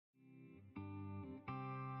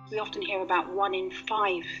We often hear about 1 in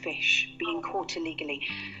 5 fish being caught illegally.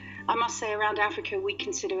 I must say around Africa we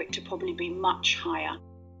consider it to probably be much higher.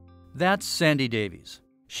 That's Sandy Davies.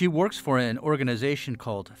 She works for an organization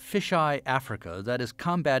called Fish Eye Africa that is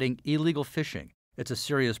combating illegal fishing. It's a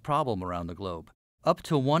serious problem around the globe. Up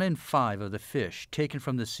to 1 in 5 of the fish taken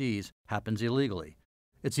from the seas happens illegally.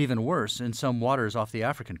 It's even worse in some waters off the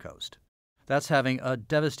African coast. That's having a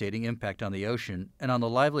devastating impact on the ocean and on the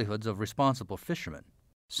livelihoods of responsible fishermen.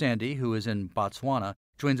 Sandy, who is in Botswana,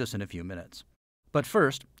 joins us in a few minutes. But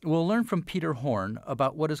first, we'll learn from Peter Horn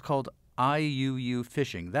about what is called IUU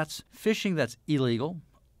fishing. That's fishing that's illegal,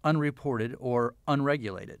 unreported, or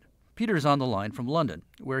unregulated. Peter's on the line from London,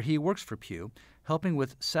 where he works for Pew, helping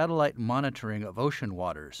with satellite monitoring of ocean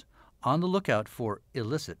waters, on the lookout for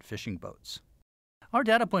illicit fishing boats. Our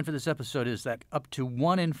data point for this episode is that up to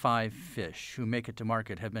 1 in 5 fish who make it to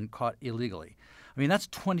market have been caught illegally. I mean, that's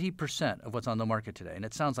 20% of what's on the market today, and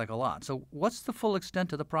it sounds like a lot. So what's the full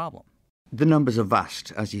extent of the problem? The numbers are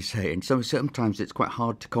vast, as you say, and so sometimes it's quite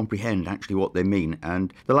hard to comprehend actually what they mean.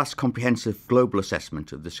 And the last comprehensive global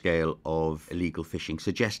assessment of the scale of illegal fishing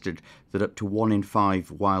suggested that up to 1 in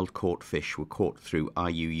 5 wild-caught fish were caught through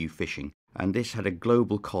IUU fishing. And this had a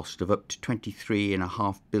global cost of up to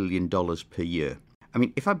 $23.5 billion per year. I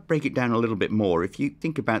mean, if I break it down a little bit more, if you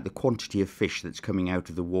think about the quantity of fish that's coming out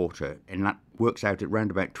of the water, and that works out at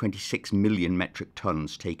around about 26 million metric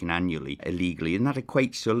tonnes taken annually illegally, and that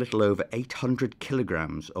equates to a little over 800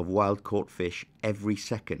 kilograms of wild-caught fish every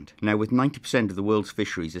second. Now, with 90% of the world's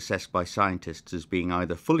fisheries assessed by scientists as being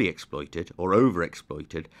either fully exploited or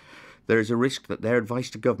overexploited, there is a risk that their advice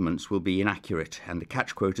to governments will be inaccurate and the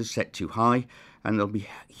catch quotas set too high, and there'll be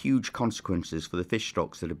huge consequences for the fish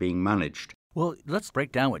stocks that are being managed. Well, let's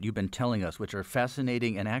break down what you've been telling us, which are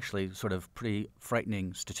fascinating and actually sort of pretty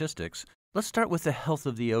frightening statistics. Let's start with the health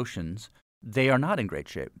of the oceans. They are not in great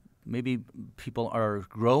shape. Maybe people are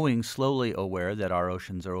growing slowly aware that our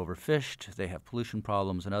oceans are overfished, they have pollution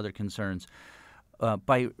problems and other concerns.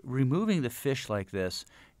 By removing the fish like this,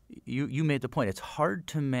 you made the point, it's hard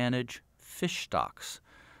to manage fish stocks.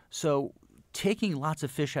 So taking lots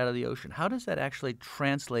of fish out of the ocean, how does that actually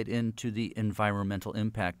translate into the environmental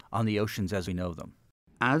impact on the oceans as we know them?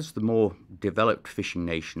 As the more developed fishing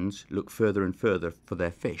nations look further and further for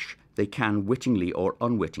their fish, they can wittingly or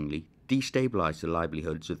unwittingly destabilise the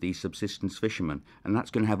livelihoods of these subsistence fishermen, and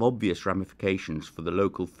that's going to have obvious ramifications for the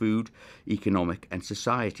local food, economic and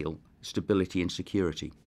societal stability and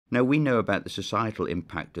security. Now, we know about the societal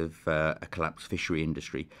impact of a collapsed fishery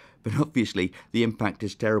industry, but obviously the impact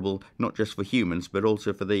is terrible not just for humans but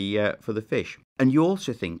also for the fish. And you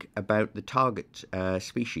also think about the target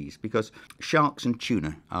species, because sharks and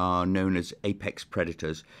tuna are known as apex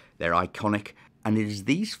predators. They're iconic, and it is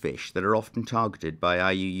these fish that are often targeted by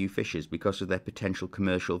IUU fishers because of their potential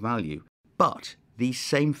commercial value. But these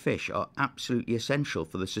same fish are absolutely essential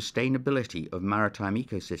for the sustainability of maritime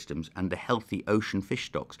ecosystems and the healthy ocean fish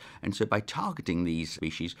stocks. And so by targeting these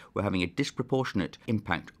species, we're having a disproportionate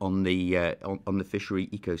impact on the fishery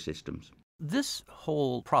ecosystems. This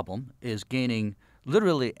whole problem is gaining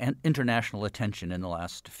literally international attention in the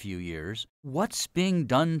last few years. What's being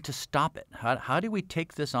done to stop it? How do we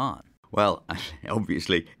take this on? Well,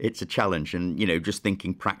 obviously, it's a challenge. And, just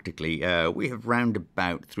thinking practically, we have round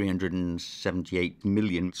about 378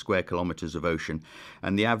 million square kilometres of ocean.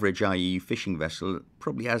 And the average IUU fishing vessel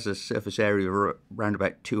probably has a surface area of around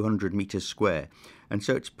about 200 metres square. And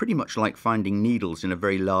so it's pretty much like finding needles in a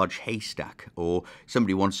very large haystack. Or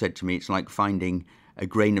somebody once said to me, it's like finding a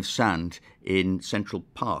grain of sand in Central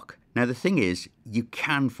Park. Now, the thing is, you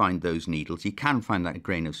can find those needles, you can find that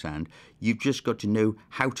grain of sand. You've just got to know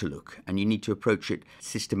how to look, and you need to approach it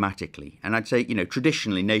systematically. And I'd say,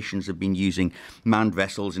 traditionally nations have been using manned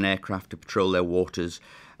vessels and aircraft to patrol their waters,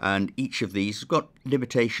 and each of these has got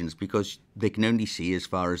limitations because they can only see as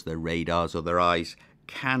far as their radars or their eyes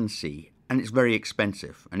can see. And it's very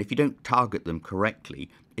expensive. And if you don't target them correctly,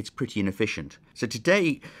 it's pretty inefficient. So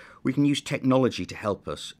today, we can use technology to help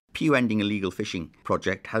us. Pew Ending Illegal Fishing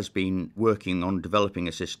project has been working on developing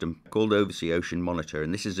a system called Oversea Ocean Monitor,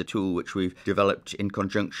 and this is a tool which we've developed in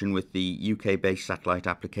conjunction with the UK-based satellite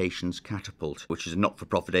applications Catapult, which is a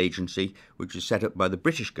not-for-profit agency which was set up by the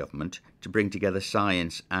British government to bring together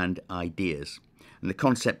science and ideas. And the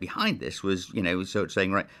concept behind this was, sort of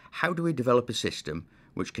saying, right, how do we develop a system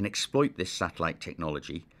which can exploit this satellite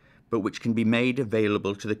technology, but which can be made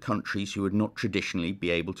available to the countries who would not traditionally be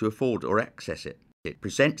able to afford or access it? It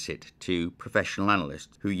presents it to professional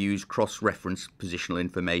analysts who use cross-reference positional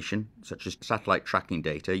information, such as satellite tracking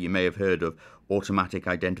data. You may have heard of Automatic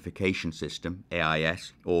Identification System,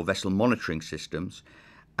 AIS, or vessel monitoring systems.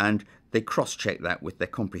 And They cross-check that with their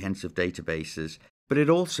comprehensive databases, but it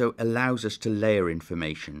also allows us to layer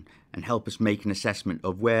information and help us make an assessment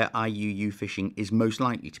of where IUU fishing is most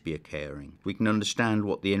likely to be occurring. We can understand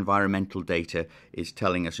what the environmental data is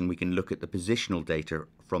telling us, and we can look at the positional data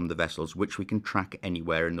from the vessels, which we can track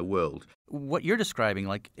anywhere in the world. What you're describing,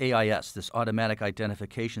 like AIS, this automatic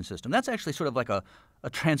identification system, that's actually sort of like a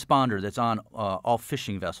transponder that's on all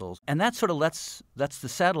fishing vessels. And that sort of lets the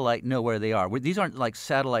satellite know where they are. These aren't like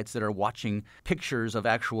satellites that are watching pictures of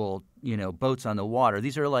actual, boats on the water.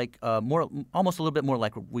 These are like almost a little bit more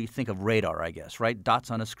like we think of radar, I guess, right? Dots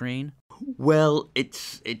on a screen. Well,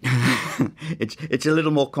 it's a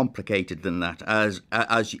little more complicated than that,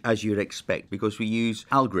 as you'd expect, because we use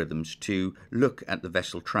algorithms to look at the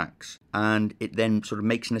vessel tracks, and it then sort of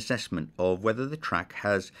makes an assessment of whether the track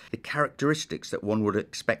has the characteristics that one would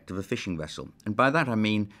expect of a fishing vessel. And by that I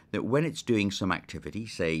mean that when it's doing some activity,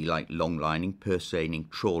 say like longlining, purse seining,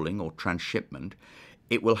 trawling, or transshipment,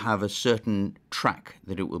 it will have a certain track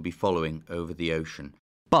that it will be following over the ocean.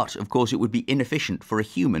 But, of course, it would be inefficient for a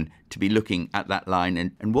human to be looking at that line.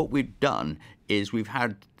 And what we've done is we've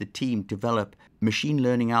had the team develop machine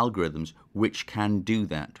learning algorithms which can do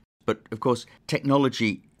that. But, of course,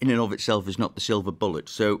 technology in and of itself is not the silver bullet.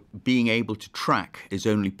 So being able to track is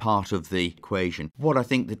only part of the equation. What I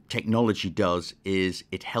think that technology does is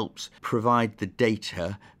it helps provide the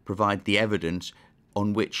data, provide the evidence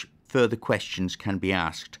on which further questions can be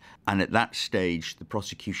asked, and at that stage the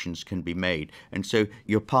prosecutions can be made, and so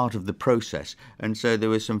you're part of the process. And so there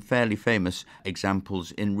were some fairly famous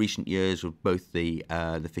examples in recent years of both the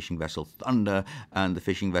fishing vessel Thunder and the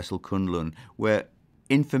fishing vessel Kunlun, where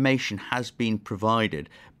information has been provided,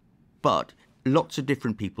 but lots of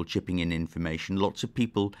different people chipping in information, lots of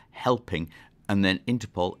people helping, and then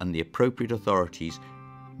Interpol and the appropriate authorities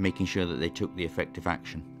making sure that they took the effective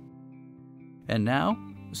action. And now,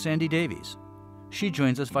 Sandy Davies. She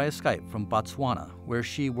joins us via Skype from Botswana, where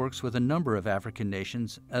she works with a number of African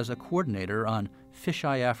nations as a coordinator on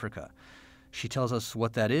Fisheye Africa. She tells us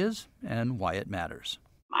what that is and why it matters.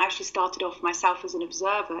 I actually started off myself as an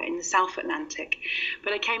observer in the South Atlantic,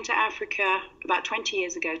 but I came to Africa about 20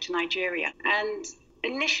 years ago to Nigeria. And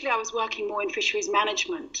initially I was working more in fisheries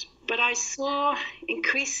management, but I saw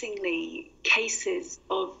increasingly cases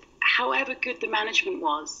of, however good the management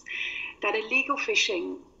was, that illegal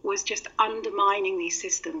fishing was just undermining these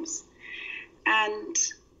systems. And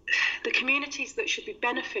the communities that should be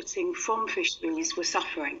benefiting from fisheries were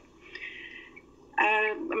suffering.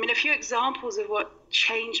 A few examples of what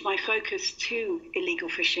changed my focus to illegal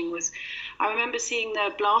fishing was, I remember seeing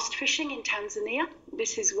the blast fishing in Tanzania.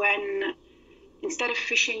 This is when, instead of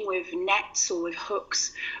fishing with nets or with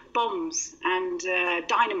hooks, bombs and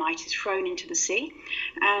dynamite is thrown into the sea,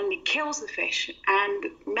 and it kills the fish, and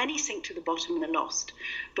many sink to the bottom and are lost,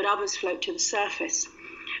 but others float to the surface.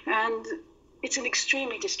 And it's an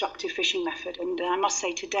extremely destructive fishing method, and I must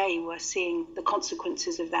say today we're seeing the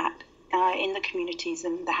consequences of that in the communities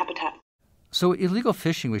and the habitat. So illegal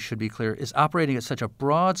fishing, we should be clear, is operating at such a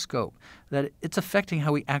broad scope that it's affecting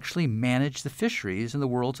how we actually manage the fisheries in the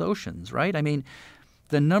world's oceans, right? I mean,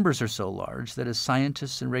 the numbers are so large that as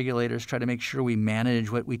scientists and regulators try to make sure we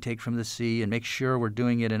manage what we take from the sea and make sure we're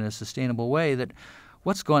doing it in a sustainable way, that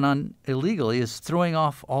what's going on illegally is throwing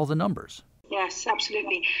off all the numbers. Yes,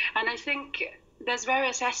 absolutely. And I think there's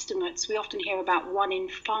various estimates. We often hear about 1 in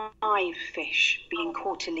 5 fish being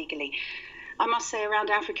caught illegally. I must say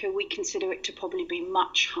around Africa we consider it to probably be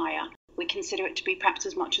much higher. We consider it to be perhaps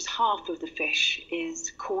as much as half of the fish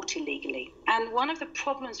is caught illegally. And one of the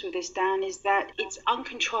problems with this, Dan, is that it's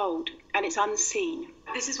uncontrolled and it's unseen.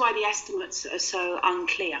 This is why the estimates are so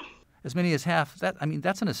unclear. As many as half,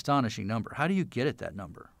 that's an astonishing number. How do you get at that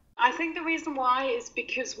number? I think the reason why is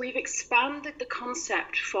because we've expanded the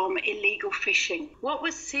concept from illegal fishing. What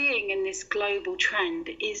we're seeing in this global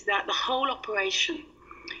trend is that the whole operation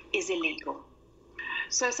is illegal.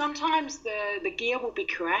 So sometimes the gear will be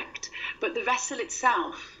correct, but the vessel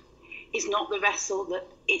itself is not the vessel that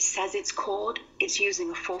it says it's called. It's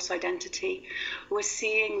using a false identity. We're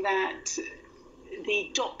seeing that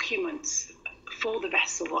the documents for the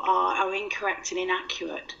vessel are incorrect and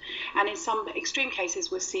inaccurate. And in some extreme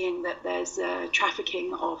cases, we're seeing that there's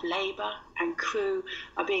trafficking of labour, and crew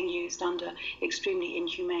are being used under extremely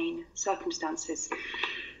inhumane circumstances.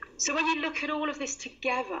 So when you look at all of this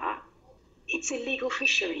together, it's illegal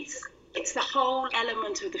fisheries. It's the whole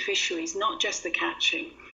element of the fisheries, not just the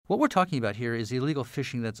catching. What we're talking about here is illegal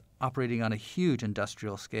fishing that's operating on a huge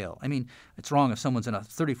industrial scale. I mean, it's wrong if someone's in a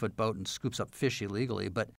 30-foot boat and scoops up fish illegally,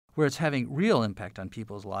 but where it's having real impact on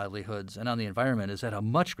people's livelihoods and on the environment is at a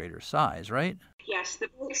much greater size, right? Yes, the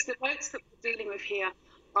boats that we're dealing with here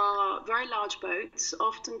are very large boats,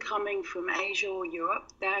 often coming from Asia or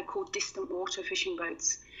Europe. They're called distant water fishing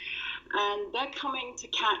boats. And they're coming to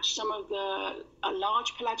catch some of the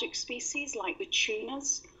large pelagic species like the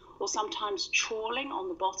tunas, or sometimes trawling on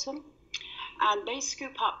the bottom. And they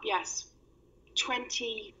scoop up,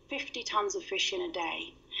 20, 50 tons of fish in a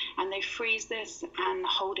day. And they freeze this and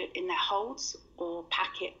hold it in their holds or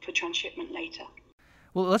pack it for transshipment later.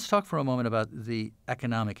 Well, let's talk for a moment about the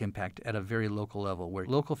economic impact at a very local level, where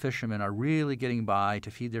local fishermen are really getting by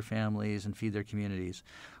to feed their families and feed their communities.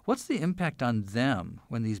 What's the impact on them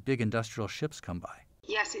when these big industrial ships come by?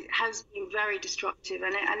 Yes, it has been very destructive,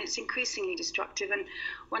 and it's increasingly destructive. And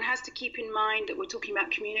one has to keep in mind that we're talking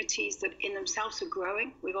about communities that in themselves are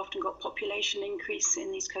growing. We've often got population increase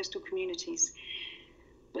in these coastal communities.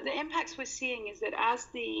 But the impacts we're seeing is that as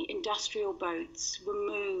the industrial boats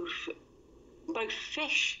remove both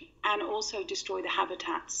fish and also destroy the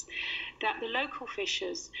habitats, that the local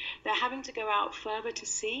fishers, they're having to go out further to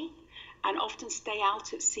sea and often stay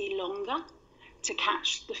out at sea longer to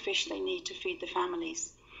catch the fish they need to feed the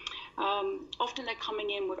families. Often they're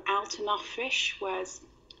coming in without enough fish, whereas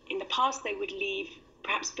in the past they would leave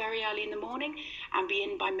perhaps very early in the morning and be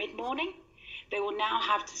in by mid-morning. They will now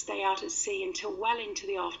have to stay out at sea until well into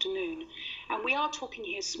the afternoon. And we are talking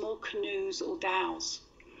here small canoes or dhows.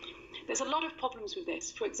 There's a lot of problems with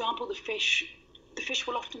this. For example, the fish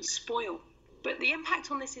will often spoil. But the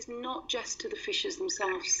impact on this is not just to the fishers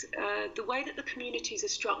themselves. The way that the communities are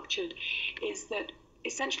structured is that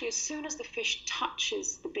essentially as soon as the fish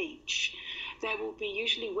touches the beach, there will be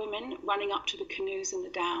usually women running up to the canoes and the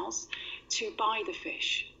dhows to buy the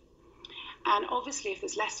fish. And obviously, if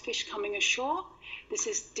there's less fish coming ashore, this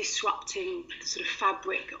is disrupting the sort of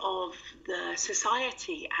fabric of the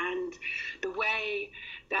society and the way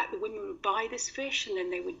that the women would buy this fish, and then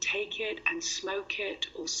they would take it and smoke it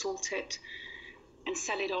or salt it and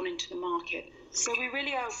sell it on into the market. So we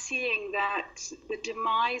really are seeing that the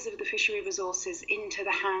demise of the fishery resources into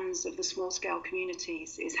the hands of the small-scale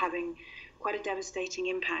communities is having quite a devastating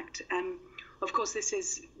impact. Of course, this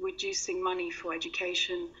is reducing money for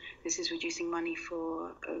education. This is reducing money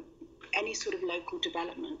for any sort of local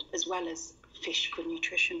development, as well as fish for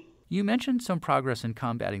nutrition. You mentioned some progress in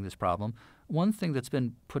combating this problem. One thing that's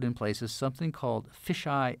been put in place is something called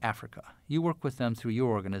Oversea Africa. You work with them through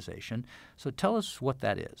your organization. So tell us what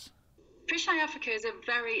that is. Oversea Africa is a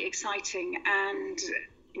very exciting and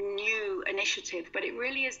new initiative, but it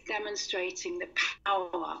really is demonstrating the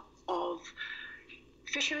power of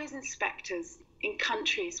fisheries inspectors in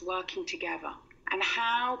countries working together, and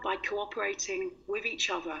how by cooperating with each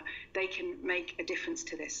other they can make a difference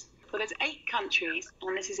to this. Well, there's 8 countries,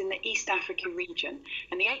 and this is in the East Africa region,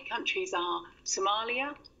 and the 8 countries are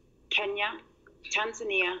Somalia, Kenya,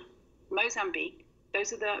 Tanzania, Mozambique.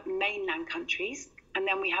 Those are the mainland countries, and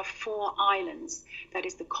then we have 4 islands, that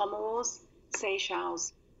is the Comoros,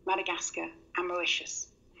 Seychelles, Madagascar and Mauritius.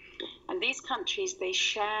 And these countries, they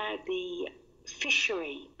share the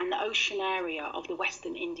fishery and the ocean area of the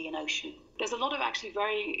Western Indian Ocean. There's a lot of actually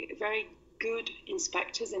very, very good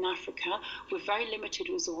inspectors in Africa with very limited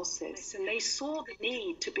resources, and they saw the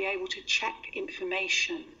need to be able to check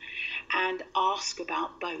information and ask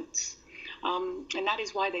about boats. And that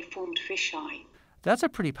is why they formed Fisheye. That's a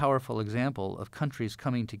pretty powerful example of countries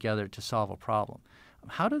coming together to solve a problem.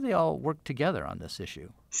 How do they all work together on this issue?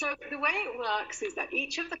 So the way it works is that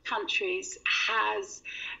each of the countries has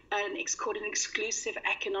it's called an exclusive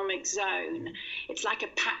economic zone. It's like a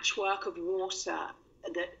patchwork of water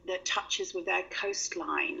that touches with their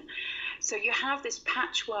coastline. So you have this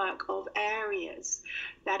patchwork of areas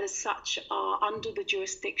that as such are under the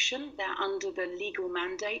jurisdiction, they're under the legal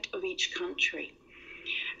mandate of each country.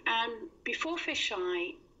 And before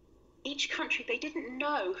Fisheye, each country, they didn't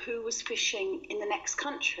know who was fishing in the next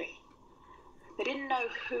country. They didn't know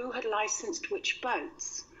who had licensed which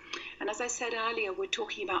boats. And as I said earlier, we're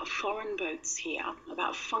talking about foreign boats here,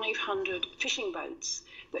 about 500 fishing boats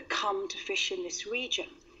that come to fish in this region.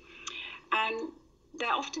 And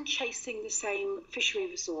they're often chasing the same fishery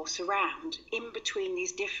resource around in between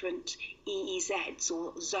these different EEZs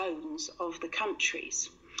or zones of the countries.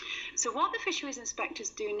 So what the fisheries inspectors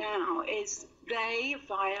do now is they,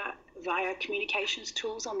 via communications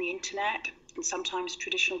tools on the internet and sometimes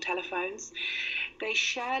traditional telephones, they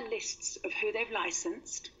share lists of who they've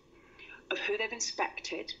licensed, of who they've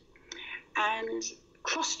inspected, and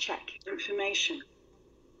cross-check information.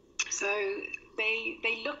 So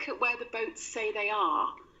they look at where the boats say they are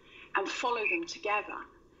and follow them together.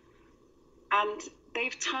 And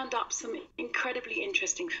they've turned up some incredibly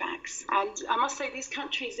interesting facts. And I must say, these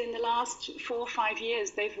countries in the last 4 or 5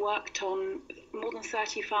 years, they've worked on more than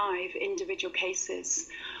 35 individual cases.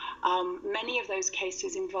 Many of those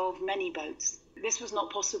cases involve many boats. This was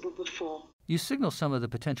not possible before. You signal some of the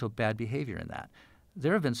potential bad behavior in that.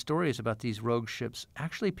 There have been stories about these rogue ships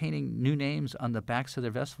actually painting new names on the backs of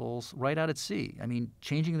their vessels right out at sea. I mean,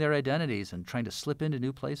 changing their identities and trying to slip into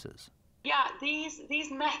new places. Yeah,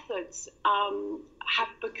 these methods have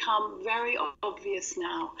become very obvious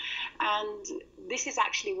now, and this is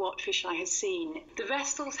actually what Fisheye has seen. The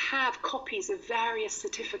vessels have copies of various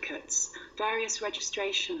certificates, various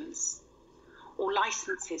registrations, or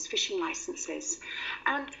licenses, fishing licenses,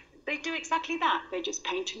 and they do exactly that. They just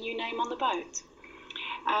paint a new name on the boat.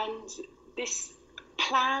 And this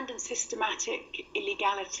planned and systematic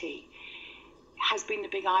illegality has been the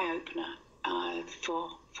big eye-opener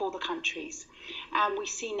for the countries. And we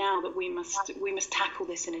see now that we must tackle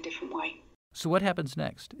this in a different way. So what happens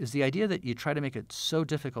next? Is the idea that you try to make it so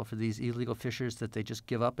difficult for these illegal fishers that they just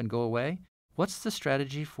give up and go away? What's the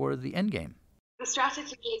strategy for the end game? The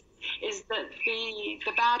strategy is that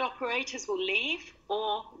the bad operators will leave,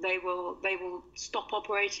 or they will stop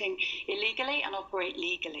operating illegally and operate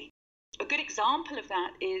legally. A good example of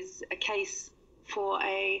that is a case for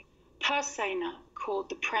a purse seiner called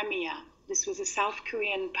the Premier. This was a South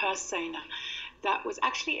Korean purse seiner that was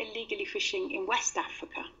actually illegally fishing in West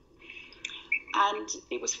Africa. And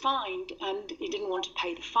it was fined, and he didn't want to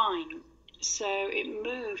pay the fine. So it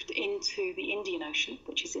moved into the Indian Ocean,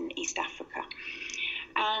 which is in East Africa.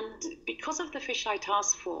 And because of the Fisheye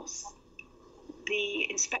Task Force, the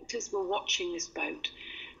inspectors were watching this boat,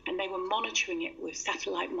 and they were monitoring it with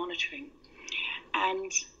satellite monitoring.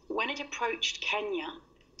 And when it approached Kenya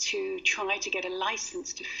to try to get a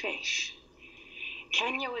license to fish,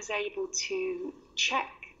 Kenya was able to check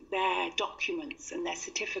their documents and their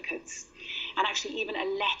certificates, and actually even a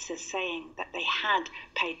letter saying that they had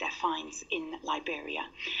paid their fines in Liberia,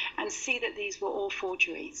 and see that these were all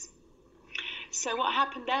forgeries. So what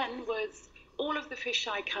happened then was all of the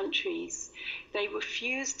fisheye countries, they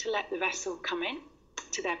refused to let the vessel come in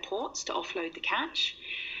to their ports to offload the catch,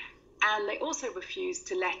 and they also refused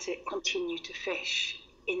to let it continue to fish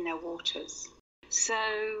in their waters.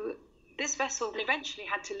 So this vessel eventually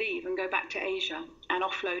had to leave and go back to Asia and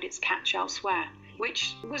offload its catch elsewhere,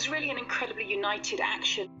 which was really an incredibly united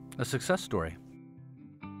action. A success story.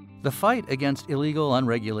 The fight against illegal,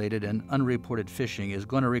 unregulated, and unreported fishing is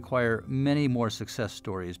going to require many more success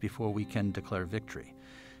stories before we can declare victory.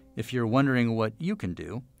 If you're wondering what you can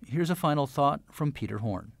do, here's a final thought from Peter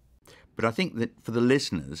Horn. But I think that for the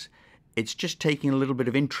listeners, it's just taking a little bit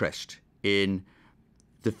of interest in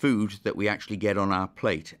the food that we actually get on our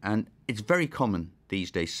plate. And it's very common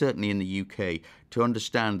these days, certainly in the UK, to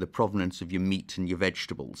understand the provenance of your meat and your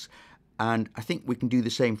vegetables. And I think we can do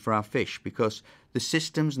the same for our fish, because the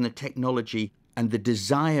systems and the technology and the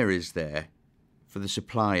desire is there for the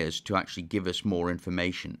suppliers to actually give us more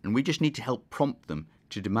information. And we just need to help prompt them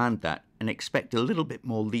to demand that and expect a little bit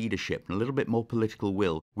more leadership and a little bit more political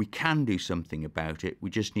will. We can do something about it.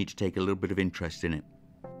 We just need to take a little bit of interest in it.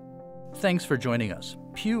 Thanks for joining us.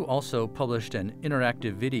 Pew also published an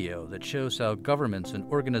interactive video that shows how governments and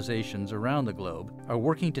organizations around the globe are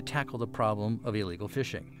working to tackle the problem of illegal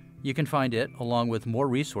fishing. You can find it, along with more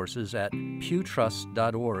resources, at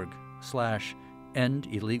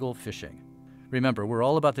pewtrust.org/endillegalfishing. Remember, we're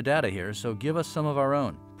all about the data here, so give us some of our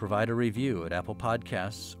own. Provide a review at Apple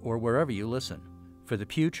Podcasts or wherever you listen. For the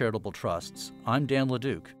Pew Charitable Trusts, I'm Dan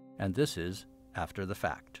LeDuc, and this is After the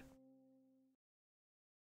Fact.